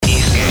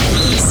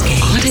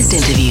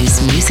Guest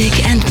interviews,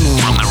 music, and more.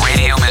 From the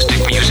Radio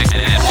Mystic Music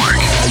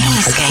Network.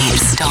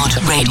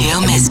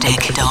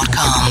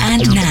 Escapes.radiomystic.com.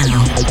 And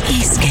now,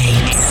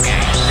 Escapes.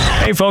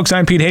 Hey folks,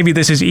 I'm Pete Havey.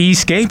 This is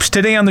Escapes.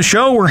 Today on the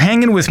show, we're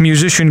hanging with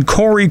musician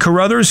Kori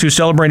Carothers, who's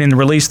celebrating the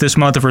release this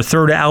month of her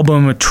third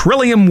album,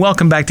 Trillium.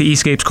 Welcome back to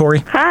Escapes,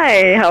 Kori.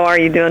 Hi, how are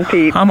you doing,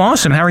 Pete? I'm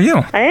awesome. How are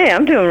you? Hey,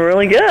 I'm doing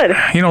really good.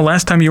 You know,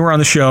 last time you were on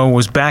the show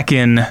was back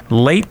in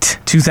late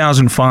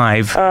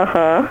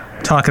 2005.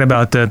 Talking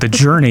about the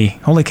journey.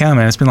 Holy cow,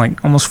 man, it's been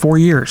like almost 4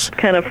 years.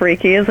 Kind of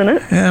freaky, isn't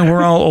it? Yeah,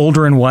 we're all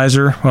older and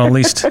wiser. Well, at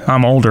least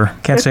I'm older.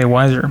 Can't say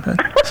wiser, but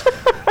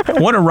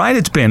what a ride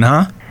it's been,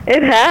 huh?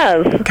 It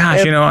has.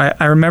 Gosh, you know,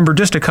 I remember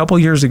just a couple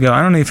years ago,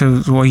 I don't know if it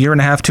was a year and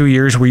a half, 2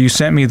 years, where you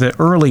sent me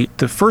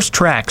the first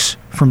tracks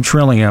from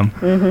Trillium.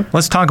 Mm-hmm.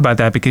 Let's talk about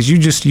that, because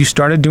you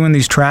started doing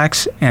these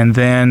tracks, and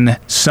then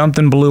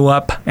something blew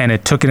up, and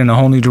it took it in a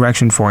whole new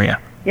direction for you.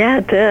 Yeah,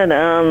 it did.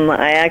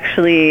 I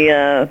actually,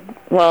 I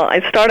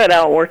started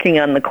out working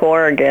on the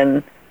Korg,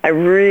 and I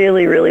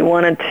really, really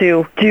wanted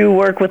to do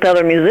work with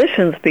other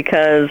musicians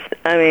because,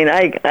 I mean,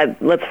 I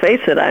let's face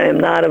it, I am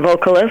not a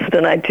vocalist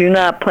and I do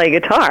not play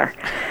guitar.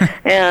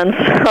 And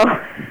so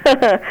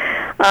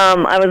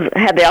I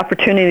had the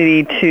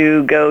opportunity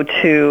to go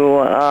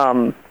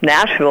to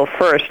Nashville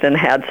first and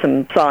had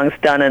some songs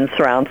done in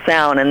surround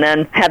sound, and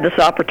then had this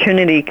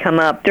opportunity come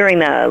up during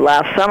that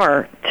last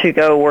summer to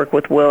go work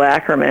with Will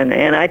Ackerman,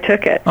 and I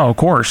took it. Oh, of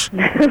course.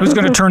 Who's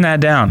going to turn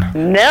that down?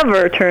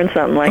 Never turn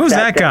something like Who's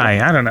that down. Who's that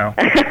guy? I don't know.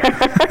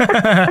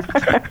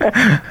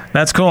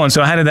 That's cool. And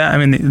so how did that, I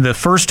mean,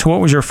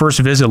 what was your first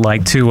visit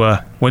like to,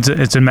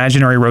 it's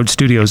Imaginary Road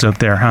Studios up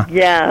there, huh?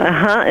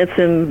 Yeah, it's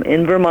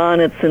in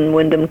Vermont. It's in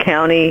Windham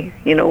County,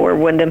 you know, where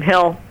Windham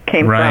Hill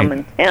came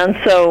from. And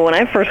so when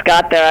I first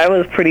got there, I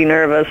was pretty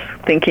nervous,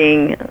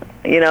 thinking,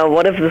 you know,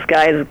 what if this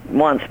guy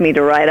wants me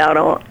to write out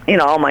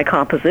all my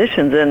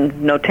compositions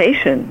in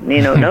notation,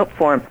 note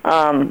form.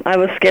 I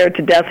was scared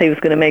to death he was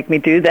going to make me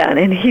do that,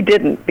 and he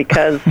didn't,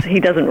 because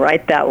he doesn't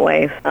write that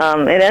way.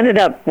 It ended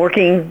up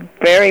working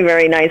very,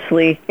 very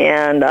nicely,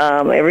 and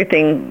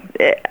everything,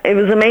 it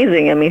was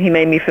amazing. I mean, he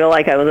made me feel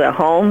like I was at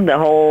home. The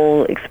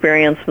whole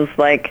experience was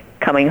like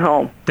coming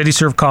home. Did he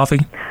serve coffee?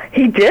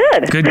 He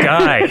did. Good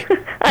guy.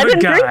 I didn't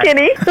drink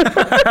any.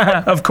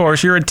 Of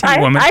course, you're a tea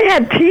woman. I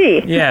had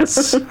tea.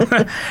 Yes.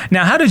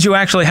 Now, how'd you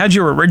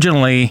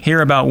originally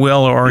hear about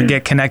Will or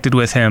get connected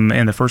with him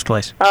in the first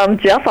place?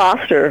 Jeff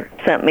Oster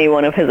sent me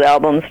one of his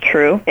albums,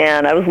 True,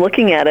 and I was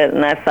looking at it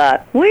and I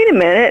thought, wait a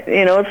minute,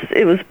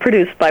 it was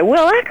produced by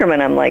Will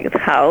Ackerman. I'm like,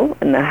 how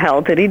in the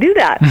hell did he do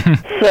that?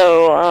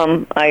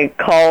 So I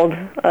called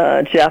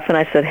Jeff and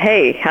I said,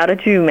 hey, how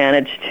did you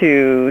manage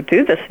to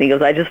do this? And he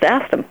goes, I just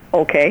asked him.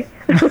 Okay.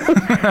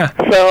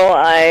 So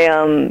I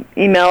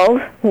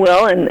emailed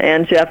Will,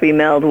 and Jeff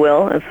emailed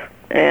Will,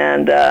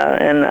 and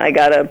I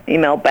got an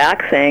email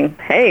back saying,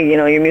 hey,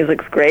 your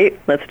music's great,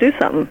 let's do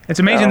something. It's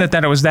amazing that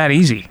it was that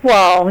easy.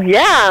 Well,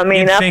 yeah, I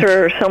mean,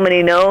 after so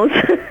many no's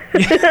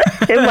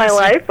in my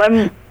life,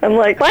 I'm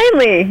like,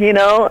 finally, he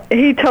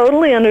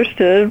totally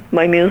understood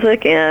my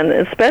music, and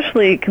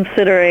especially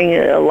considering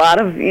a lot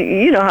of,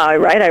 how I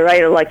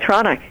write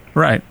electronic.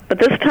 Right. But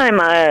this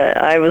time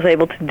I was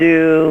able to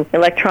do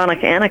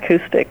electronic and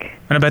acoustic.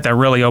 And I bet that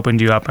really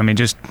opened you up. I mean,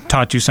 just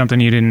taught you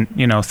something you didn't,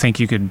 think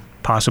you could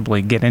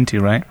possibly get into,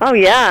 right? Oh,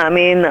 yeah. I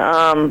mean,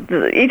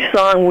 each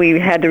song we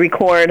had to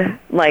record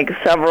like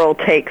several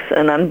takes,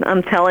 and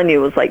I'm telling you,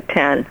 it was like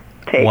 10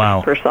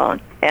 takes per song.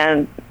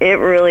 And it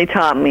really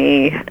taught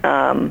me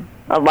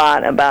a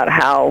lot about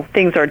how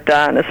things are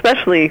done,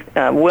 especially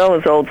Will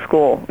is old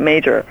school,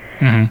 major.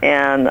 Mm-hmm.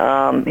 And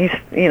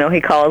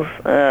he calls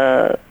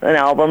an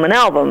album,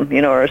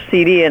 or a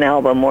CD an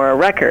album, or a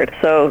record.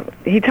 So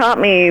he taught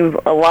me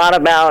a lot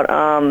about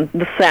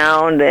the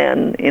sound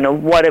and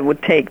what it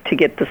would take to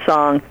get the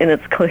song in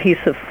its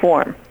cohesive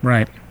form.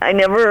 Right. I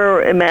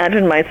never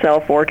imagined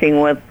myself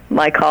working with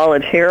my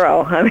college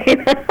hero. I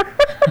mean,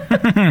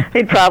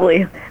 he'd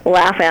probably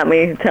laugh at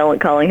me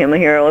calling him a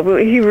hero.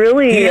 But he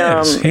really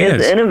is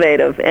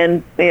innovative.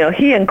 And,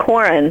 he and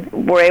Corin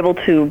were able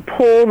to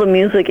pull the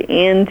music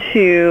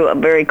into a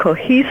very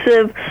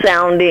cohesive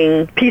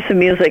sounding piece of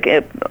music.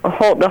 The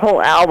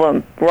whole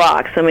album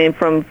rocks. I mean,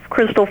 from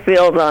Crystal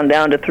Fields on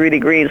down to 3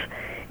 Degrees.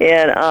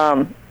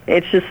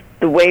 It's just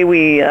the way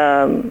we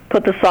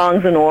put the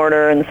songs in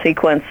order and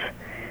sequence.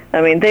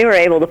 I mean, they were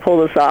able to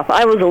pull this off.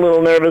 I was a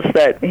little nervous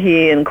that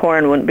he and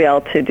Corin wouldn't be able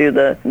to do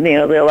the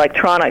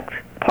electronic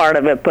part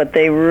of it, but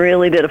they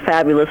really did a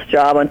fabulous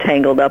job on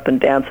Tangled Up and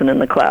Dancing in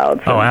the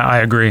Clouds. Oh, I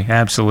agree.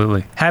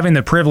 Absolutely. Having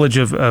the privilege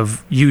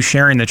of you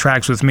sharing the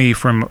tracks with me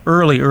from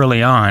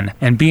early on,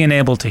 and being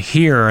able to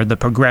hear the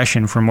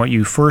progression from what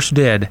you first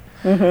did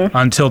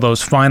until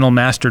those final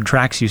mastered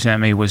tracks you sent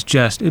me was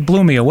it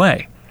blew me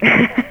away.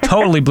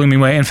 Totally blew me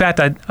away. In fact,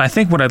 I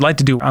think what I'd like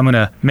to do, I'm going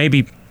to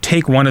maybe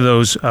take one of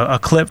those, a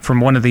clip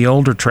from one of the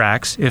older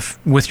tracks, if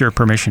with your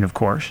permission, of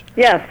course.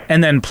 Yes.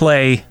 And then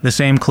play the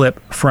same clip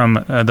from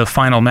the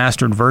final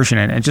mastered version,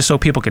 and just so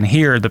people can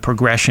hear the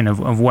progression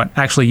of what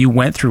actually you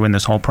went through in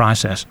this whole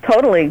process.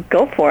 Totally,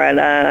 go for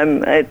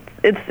it.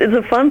 It's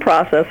a fun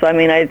process. I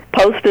mean, I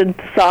posted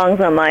songs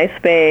on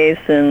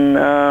MySpace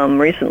and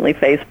recently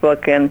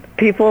Facebook, and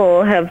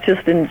people have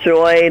just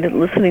enjoyed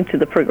listening to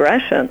the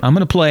progression. I'm going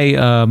to play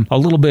a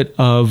little bit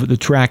of the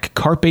track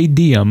Carpe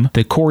Diem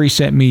that Kori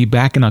sent me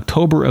back in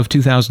October of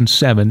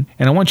 2007,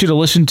 and I want you to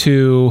listen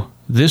to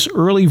this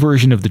early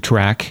version of the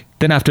track.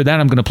 Then after that,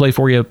 I'm going to play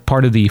for you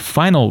part of the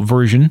final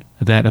version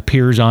that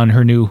appears on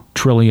her new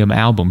Trillium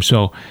album.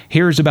 So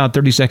here's about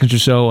 30 seconds or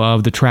so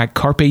of the track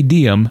Carpe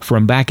Diem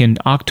from back in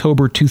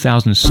October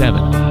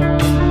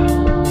 2007.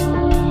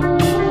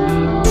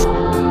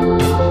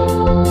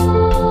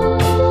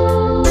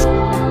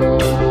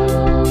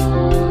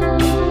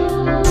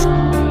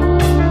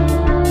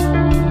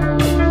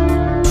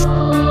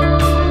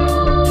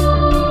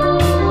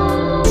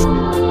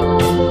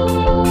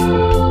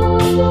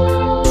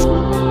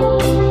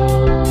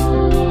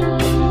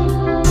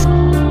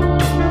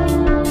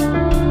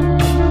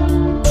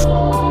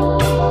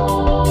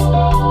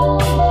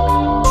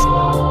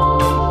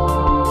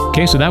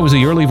 Okay, so that was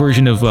the early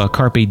version of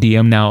Carpe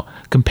Diem. Now,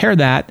 compare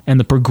that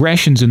and the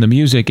progressions in the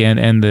music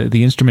and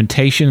the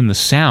instrumentation and the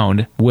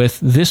sound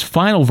with this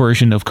final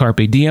version of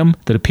Carpe Diem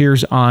that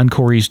appears on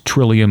Kori's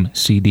Trillium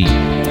CD.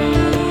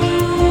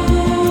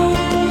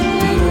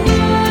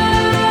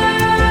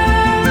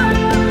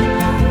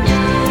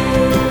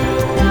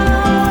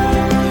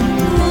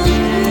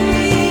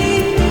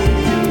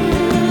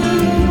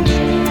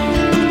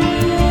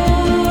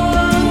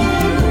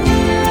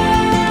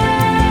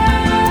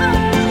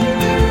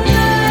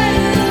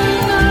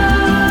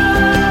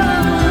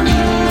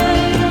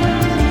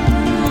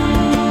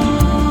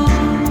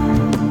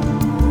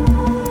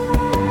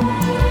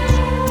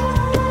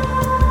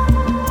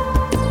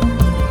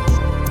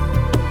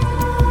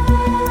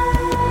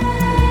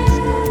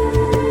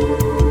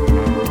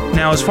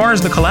 Now, as far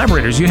as the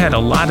collaborators, you had a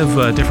lot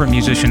of different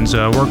musicians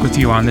work with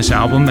you on this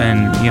album,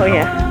 and you know,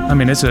 yeah. I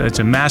mean, it's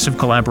a massive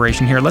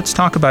collaboration here. Let's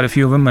talk about a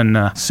few of them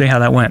and see how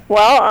that went.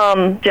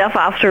 Well, Jeff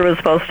Oster was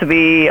supposed to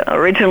be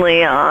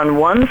originally on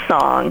one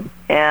song,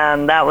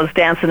 and that was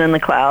Dancing in the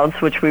Clouds,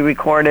 which we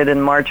recorded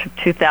in March of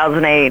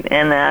 2008,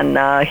 and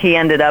then he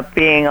ended up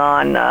being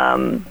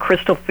on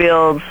Crystal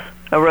Fields,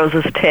 A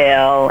Rose's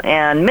Tale,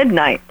 and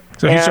Midnight.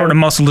 So he sort of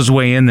muscled his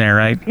way in there,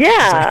 right?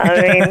 Yeah,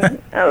 I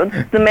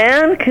mean, the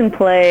man can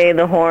play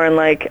the horn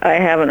like I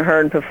haven't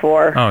heard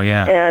before. Oh,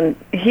 yeah. And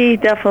he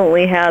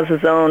definitely has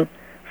his own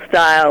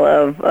style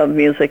of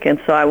music,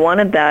 and so I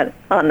wanted that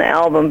on the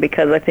album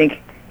because I think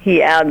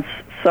he adds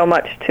so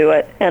much to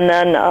it. And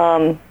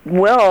then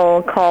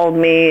Will called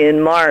me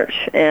in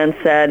March and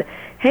said,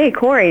 "Hey,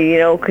 Kori, you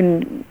know,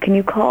 can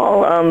you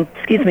call,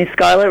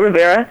 Scarlett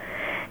Rivera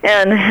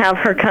and have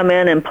her come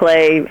in and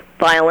play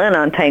violin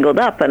on Tangled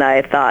Up?" And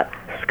I thought,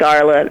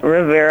 Scarlett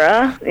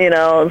Rivera, you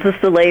know, is this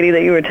the lady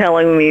that you were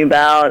telling me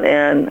about?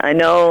 And I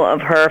know of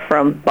her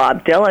from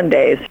Bob Dylan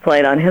days,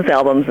 played on his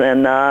albums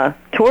and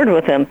toured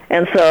with him.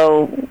 And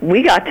so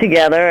we got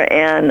together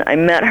and I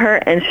met her,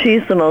 and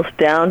she's the most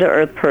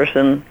down-to-earth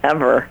person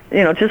ever.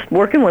 You know, just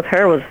working with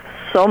her was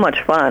so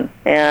much fun.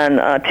 And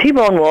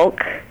T-Bone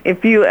Wolk,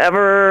 if you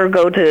ever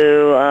go to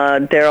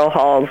Daryl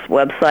Hall's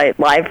website,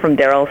 Live from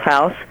Daryl's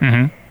House,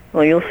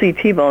 well, you'll see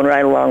T-Bone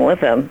right along with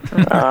him.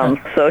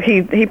 So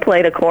he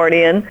played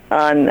accordion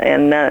on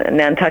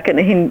Nantucket,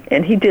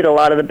 and he did a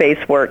lot of the bass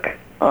work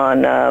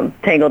on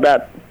Tangled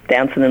Up,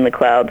 Dancing in the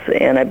Clouds,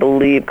 and I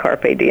believe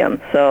Carpe Diem.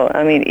 So,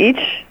 I mean,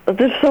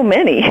 there's so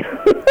many.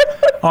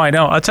 Oh, I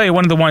know. I'll tell you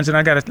one of the ones, and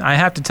I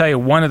have to tell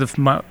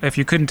you, if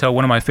you couldn't tell,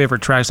 one of my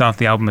favorite tracks off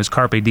the album is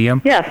Carpe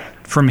Diem. Yes.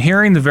 From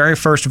hearing the very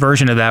first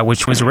version of that,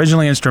 which was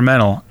originally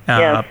instrumental,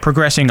 yes,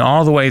 progressing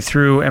all the way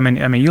through, I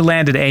mean, you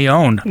landed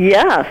Aeon.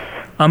 Yes.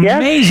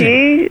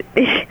 Amazing.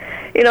 Yes,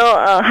 you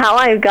know, how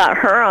I got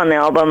her on the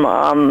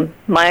album,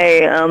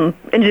 my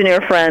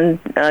engineer friend,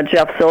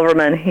 Jeff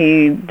Silverman,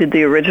 he did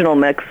the original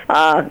mix.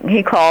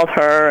 He called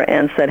her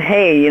and said,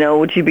 "Hey, you know,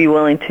 would you be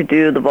willing to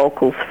do the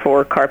vocals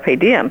for Carpe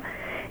Diem?"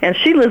 And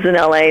she lives in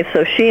L.A.,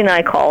 so she and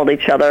I called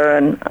each other,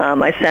 and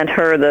we sent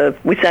her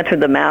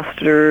the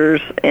masters,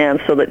 and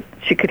so that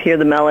she could hear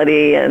the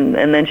melody, and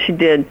then she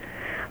did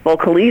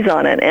vocalese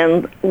on it.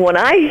 And when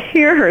I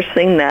hear her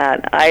sing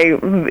that, I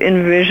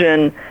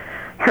envision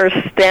her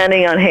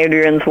standing on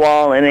Hadrian's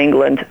Wall in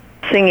England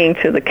singing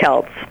to the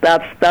Celts.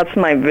 That's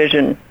my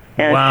vision.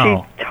 And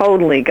wow, she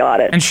totally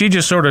got it. And she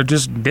just sort of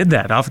just did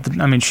that.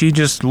 She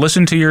just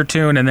listened to your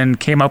tune and then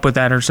came up with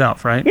that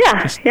herself, right?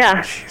 Yeah,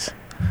 yeah. Geez.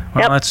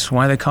 Well, that's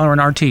why they call her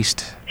an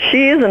artiste.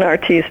 She is an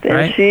artiste, and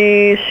right?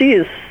 she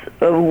is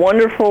a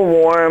wonderful,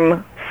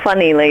 warm,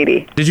 funny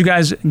lady. Did you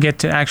guys get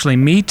to actually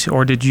meet,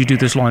 or did you do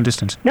this long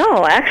distance? No,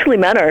 I actually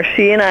met her.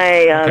 She and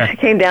I, she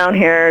came down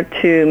here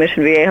to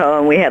Mission Viejo,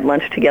 and we had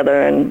lunch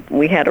together, and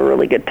we had a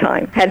really good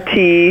time. Had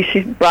tea.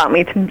 She brought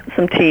me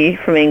some tea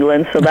from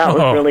England, so that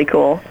was really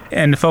cool.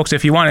 And folks,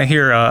 if you want to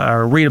hear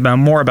or read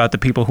more about the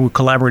people who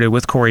collaborated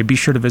with Kori, be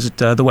sure to visit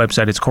the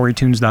website. It's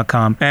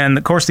KoriTunes.com. And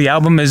of course, the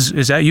album is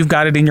that you've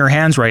got it in your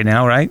hands right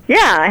now, right?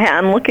 Yeah,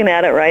 I'm looking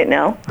at it right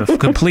now. The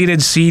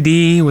completed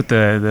CD with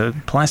the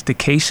plastic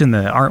case and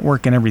the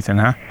artwork and everything,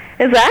 huh?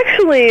 It's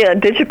actually a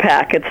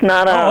digipack. It's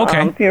not a. Oh,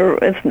 okay.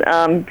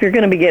 You're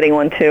going to be getting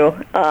one too.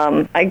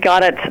 I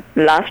got it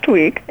last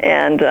week,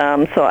 and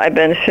so I've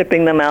been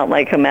shipping them out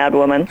like a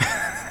madwoman.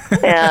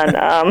 And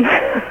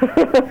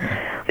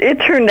it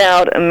turned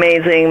out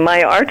amazing.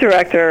 My art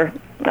director,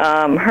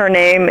 her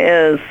name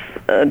is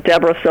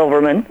Deborah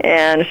Silverman,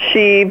 and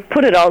she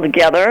put it all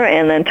together,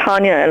 and then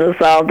Tanya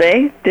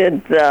Elizalde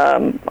did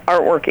the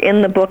artwork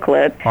in the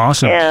booklet.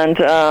 Awesome. And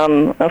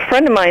a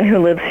friend of mine who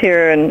lives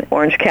here in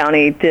Orange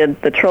County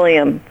did the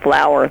Trillium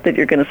flower that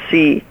you're going to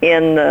see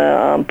in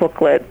the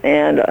booklet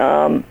and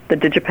the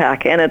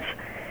digipack, and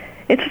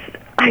it's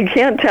I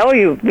can't tell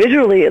you,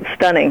 visually it's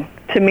stunning.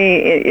 To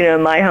me,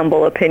 in my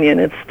humble opinion,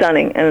 it's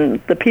stunning.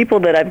 And the people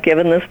that I've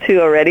given this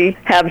to already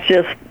have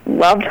just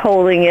loved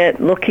holding it,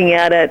 looking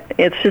at it.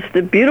 It's just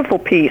a beautiful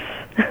piece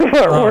of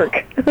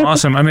artwork.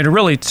 Awesome. I mean,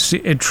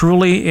 it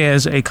truly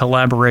is a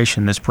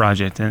collaboration, this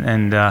project.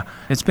 And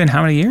it's been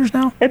how many years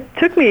now? It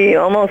took me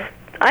almost,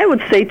 I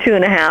would say,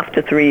 2.5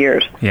 to 3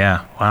 years.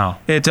 Yeah, wow.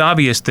 It's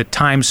obvious that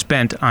time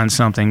spent on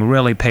something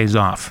really pays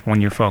off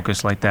when you're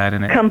focused like that.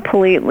 And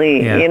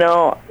completely.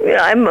 Yeah.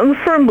 I'm a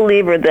firm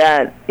believer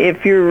that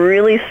if you're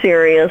really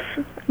serious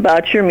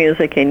about your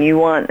music and you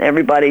want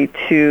everybody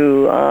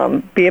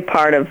to be a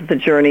part of the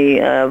journey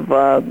of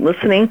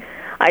listening,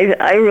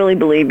 I really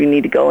believe you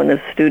need to go in the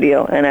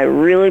studio, and I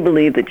really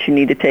believe that you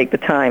need to take the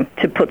time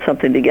to put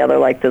something together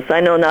like this.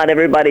 I know not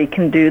everybody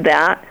can do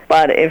that,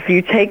 but if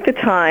you take the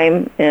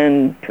time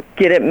and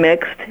get it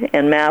mixed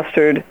and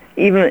mastered,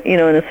 even in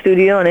the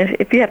studio, and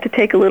if you have to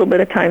take a little bit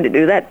of time to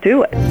do that,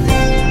 do it.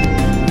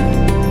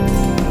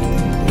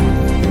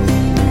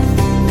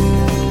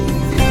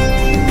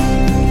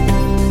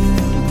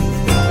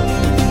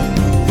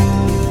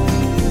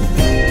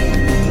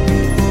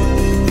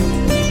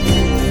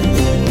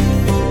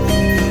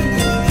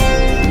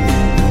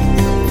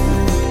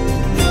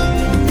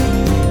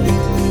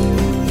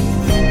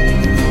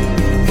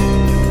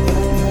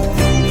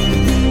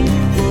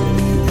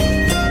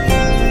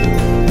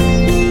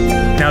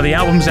 The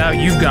album's out,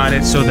 you've got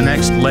it, so the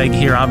next leg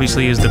here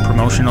obviously is the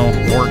promotional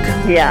work.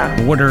 Yeah.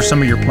 What are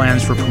some of your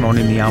plans for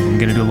promoting the album?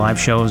 Going to do live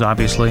shows,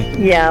 obviously?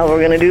 Yeah, we're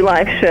going to do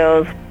live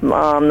shows.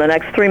 The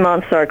next 3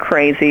 months are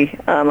crazy.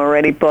 I'm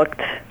already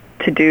booked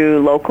to do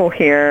local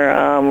here.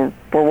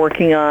 We're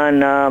working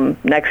on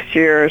next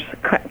year's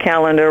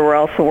calendar. We're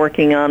also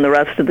working on the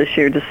rest of this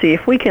year to see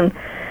if we can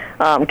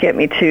get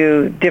me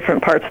to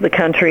different parts of the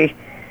country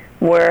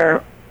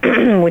where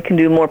we can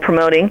do more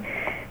promoting.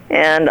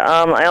 And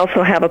I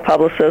also have a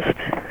publicist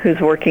who's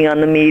working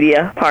on the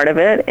media part of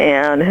it,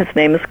 and his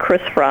name is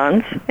Chris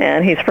Franz,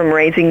 and he's from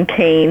Raising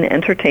Cane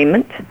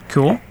Entertainment.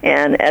 Cool.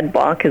 And Ed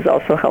Bonk is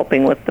also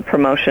helping with the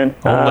promotion.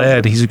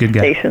 Ed, he's a good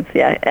guy. Stations.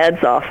 Yeah,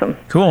 Ed's awesome.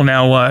 Cool.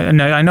 Now,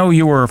 I know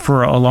you were,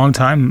 for a long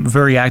time,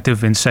 very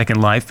active in Second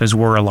Life, as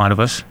were a lot of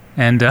us.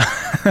 And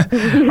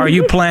are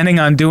you planning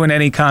on doing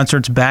any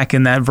concerts back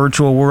in that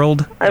virtual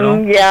world?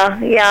 Yeah.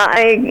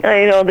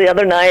 I know the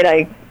other night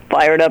I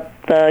fired up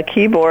the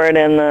keyboard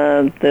and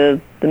the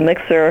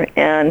mixer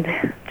and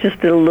just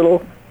did a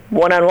little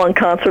one-on-one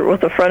concert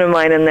with a friend of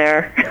mine in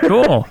there.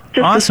 Cool.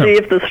 Just awesome. To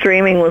see if the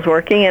streaming was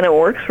working, and it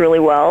works really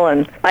well.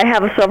 And I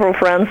have several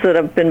friends that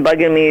have been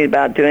bugging me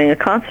about doing a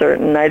concert,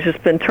 and I've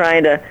just been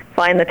trying to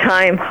find the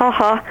time,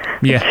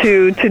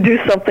 to do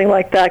something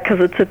like that, because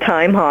it's a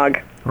time hog.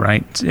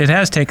 Right. It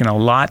has taken a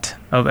lot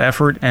of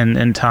effort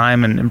and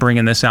time and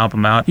bringing this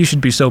album out. You should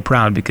be so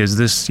proud, because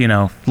this,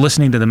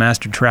 listening to the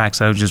mastered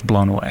tracks, I was just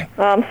blown away.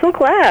 I'm so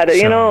glad.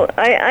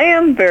 I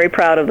am very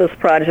proud of this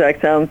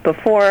project.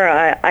 Before,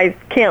 I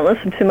can't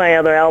listen to my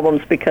other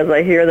albums because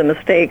I hear the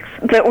mistakes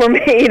that were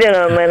made in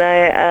them, and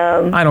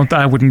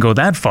I wouldn't go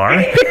that far.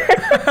 I'm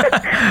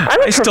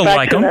a perfectionist. Still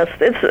like them.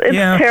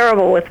 It's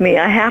terrible with me.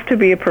 I have to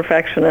be a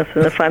perfectionist,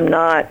 and if I'm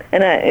not,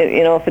 and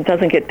if it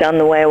doesn't get done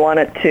the way I want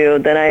it to,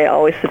 then I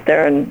always sit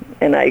there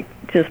and I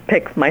just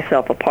pick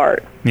myself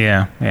apart.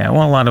 Yeah.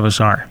 Well, a lot of us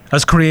are.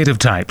 Us creative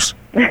types.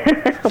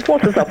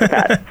 What is up with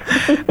that?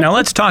 Now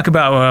let's talk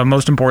about,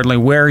 most importantly,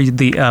 where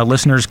the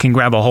listeners can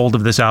grab a hold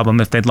of this album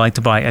if they'd like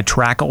to buy a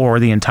track or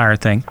the entire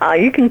thing.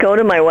 You can go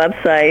to my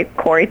website,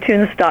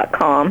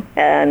 KoriTunes.com,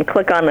 and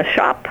click on the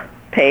shop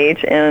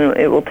page, and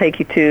it will take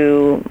you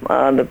to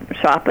the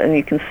shop, and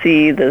you can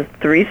see the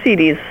 3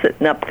 CDs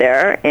sitting up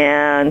there,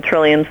 and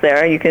Trillium's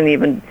there. You can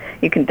even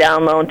You can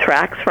download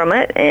tracks from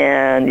it,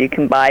 and you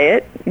can buy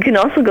it. You can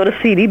also go to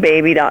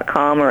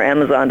cdbaby.com or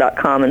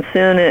amazon.com, and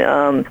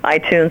soon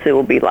iTunes, it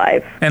will be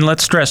live. And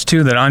let's stress,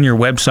 too, that on your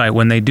website,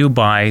 when they do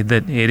buy,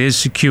 that it is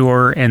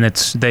secure and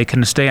they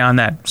can stay on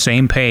that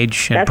same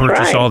page and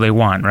purchase all they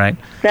want, right?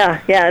 Yeah,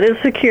 it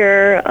is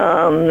secure.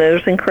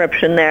 There's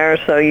encryption there,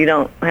 so you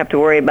don't have to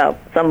worry about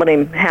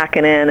somebody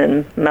hacking in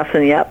and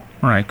messing you up.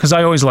 Right, because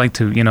I always like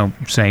to,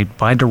 say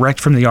buy direct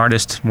from the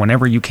artist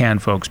whenever you can,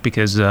 folks,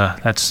 because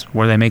that's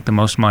where they make the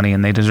most money,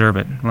 and they deserve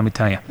it, let me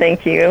tell you.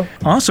 Thank you.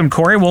 Awesome,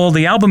 Kori. Well,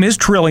 the album is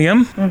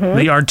Trillium. Mm-hmm.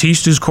 The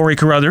artiste is Kori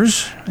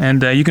Carothers,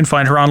 and you can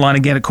find her online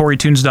again at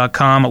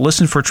KoriTunes.com.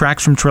 Listen for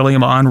tracks from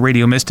Trillium on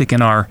Radio Mystic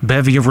and our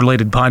bevy of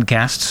related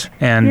podcasts.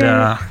 And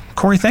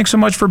Kori, thanks so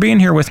much for being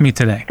here with me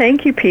today.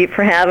 Thank you, Pete,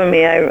 for having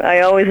me.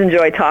 I always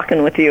enjoy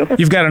talking with you.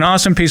 You've got an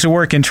awesome piece of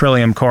work in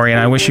Trillium, Kori, and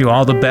I wish you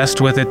all the best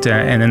with it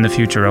and in the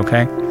future,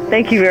 okay?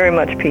 Thank you very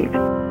much, Pete.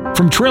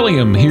 From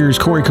Trillium, here's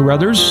Kori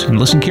Carothers, and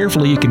listen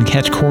carefully. You can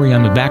catch Kori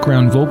on the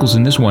background vocals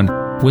in this one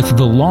with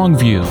The Long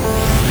View.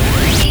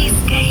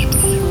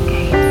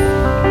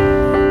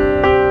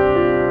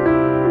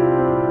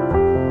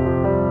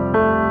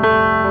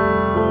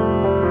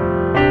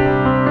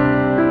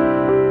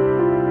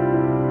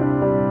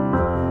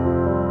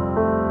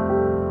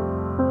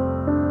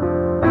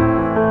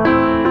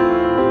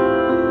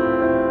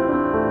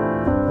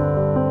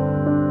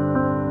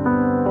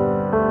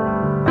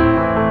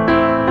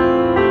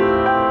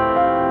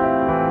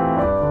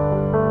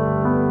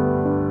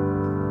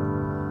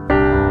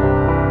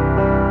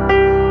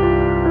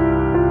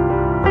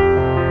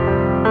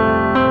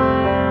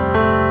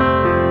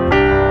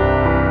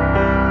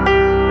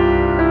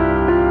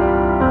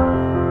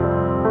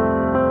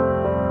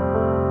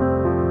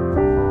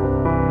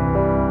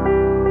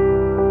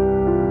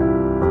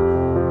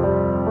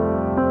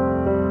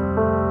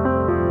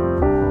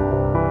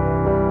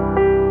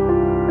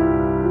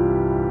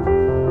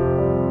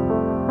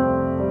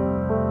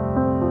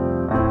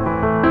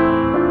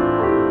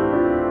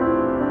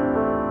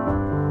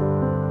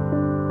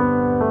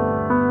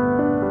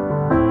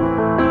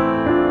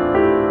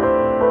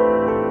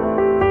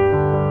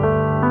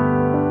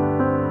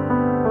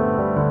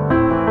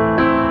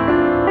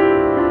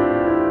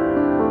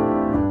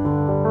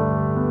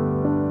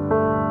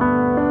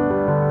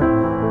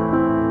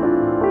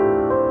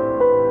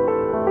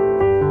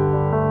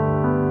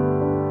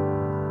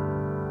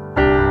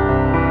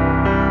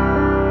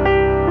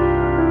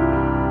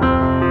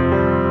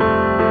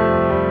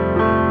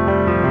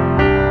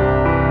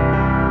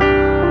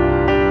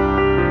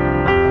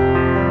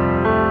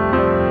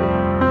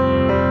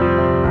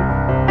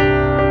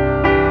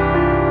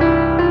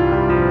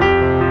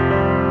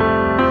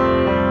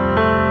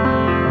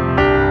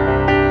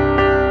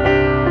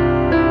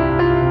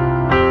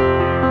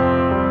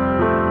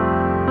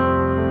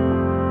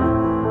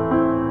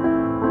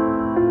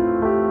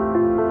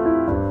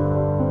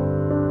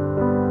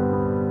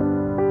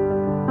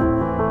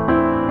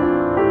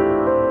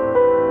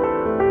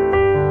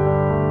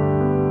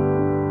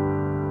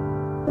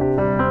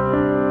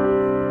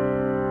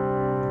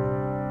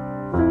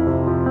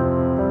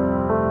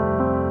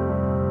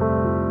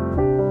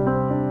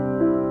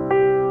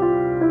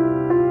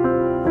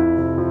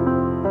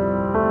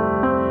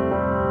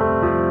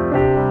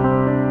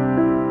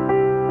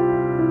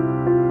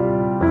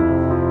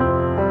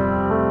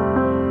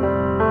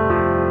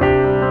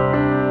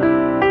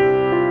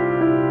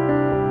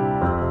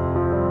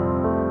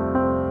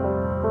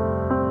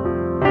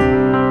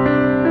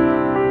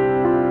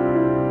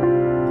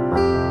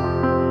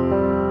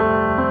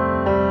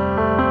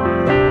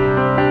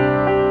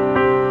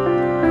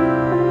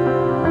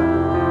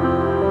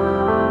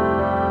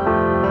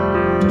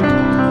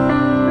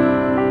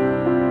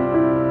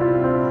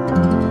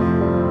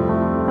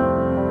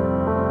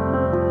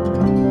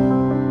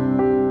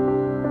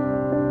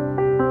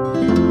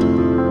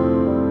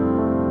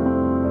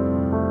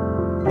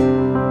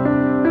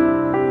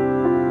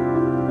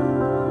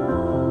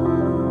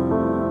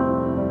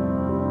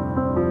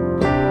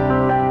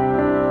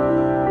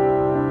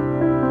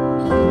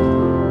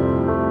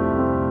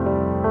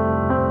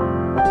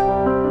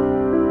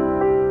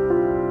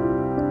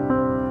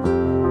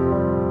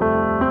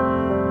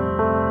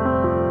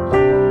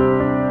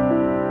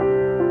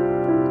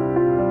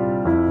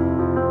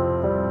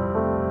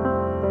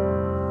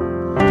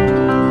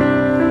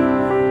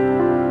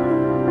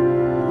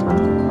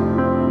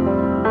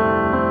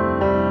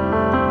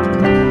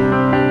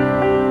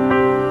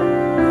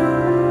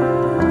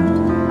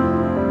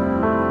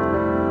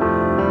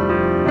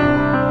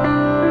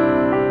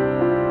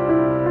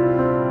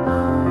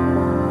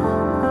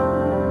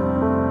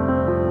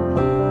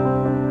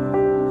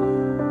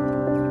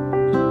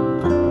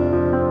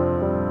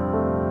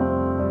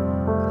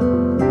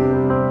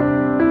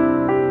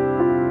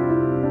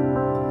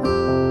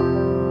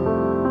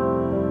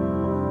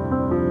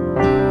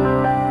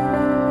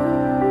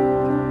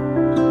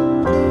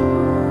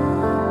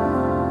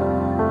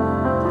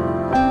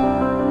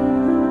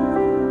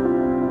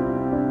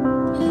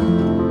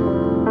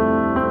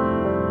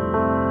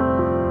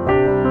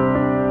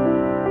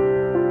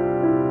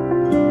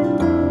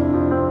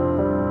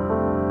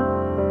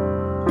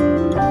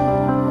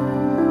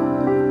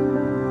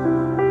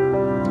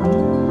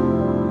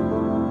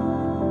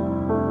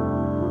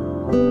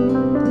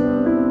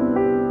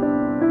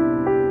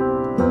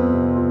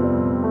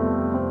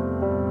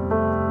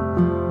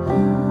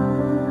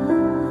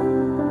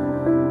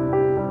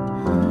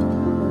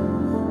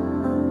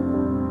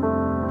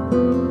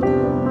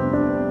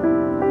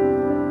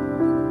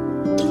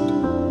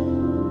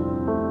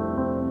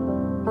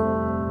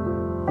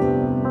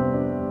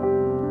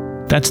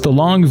 That's The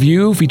Long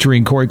View,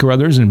 featuring Kori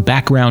Carothers and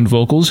background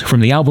vocals from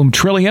the album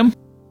Trillium.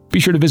 Be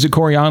sure to visit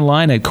Kori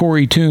online at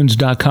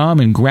KoriTunes.com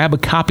and grab a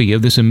copy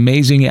of this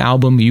amazing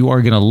album. You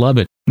are going to love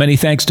it. Many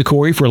thanks to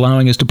Kori for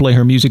allowing us to play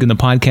her music in the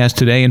podcast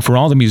today, and for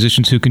all the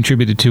musicians who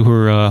contributed to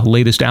her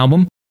latest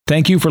album.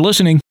 Thank you for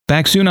listening.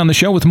 Back soon on the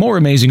show with more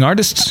amazing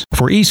artists.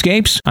 For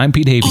Escapes, I'm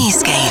Pete Havey.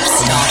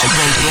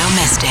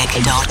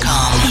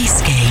 Escapes.radiomystic.com.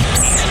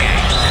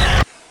 Escapes.